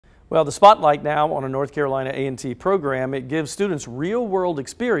Well, the spotlight now on a North Carolina A&T program. It gives students real-world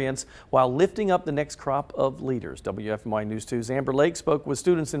experience while lifting up the next crop of leaders. WFMY News 2's Amber Lake spoke with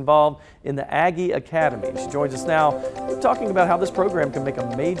students involved in the Aggie Academy. She joins us now talking about how this program can make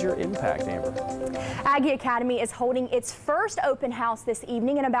a major impact. Amber. Aggie Academy is holding its first open house this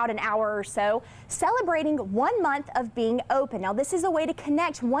evening in about an hour or so, celebrating 1 month of being open. Now, this is a way to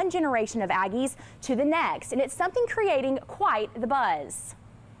connect one generation of Aggies to the next, and it's something creating quite the buzz.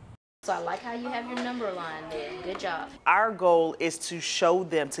 So I like how you have your number line there. Good job. Our goal is to show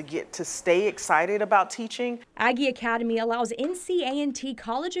them to stay excited about teaching. Aggie Academy allows A&T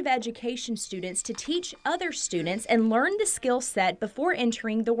College of Education students to teach other students and learn the skill set before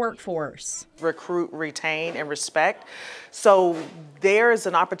entering the workforce. Recruit, retain, and respect. So there is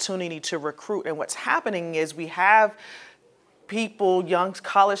an opportunity to recruit, and what's happening is we have people, young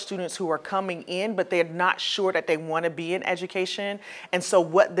college students who are coming in, but they're not sure that they want to be in education. And so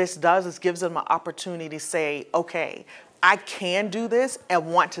what this does is gives them an opportunity to say, okay, I can do this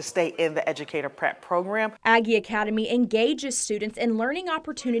and want to stay in the educator prep program. Aggie Academy engages students in learning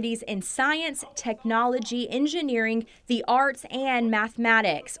opportunities in science, technology, engineering, the arts, and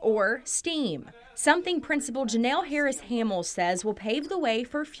mathematics, or STEAM. Something Principal Janelle Harris-Hamill says will pave the way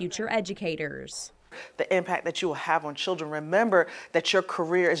for future educators. The impact that you will have on children. Remember that your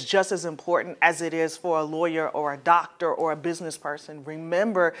career is just as important as it is for a lawyer or a doctor or a business person.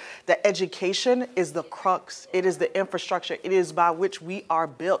 Remember that education is the crux. It is the infrastructure. It is by which we are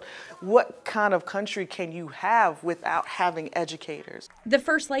built. What kind of country can you have without having educators? The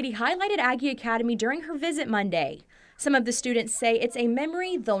First Lady highlighted Aggie Academy during her visit Monday. Some of the students say it's a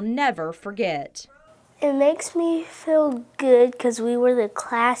memory they'll never forget. It makes me feel good because we were the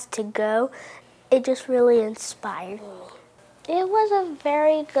class to go. It just really inspired me. It was a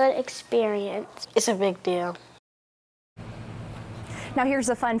very good experience. It's a big deal. Now here's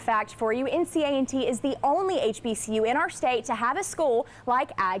a fun fact for you. A&T is the only HBCU in our state to have a school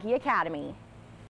like Aggie Academy.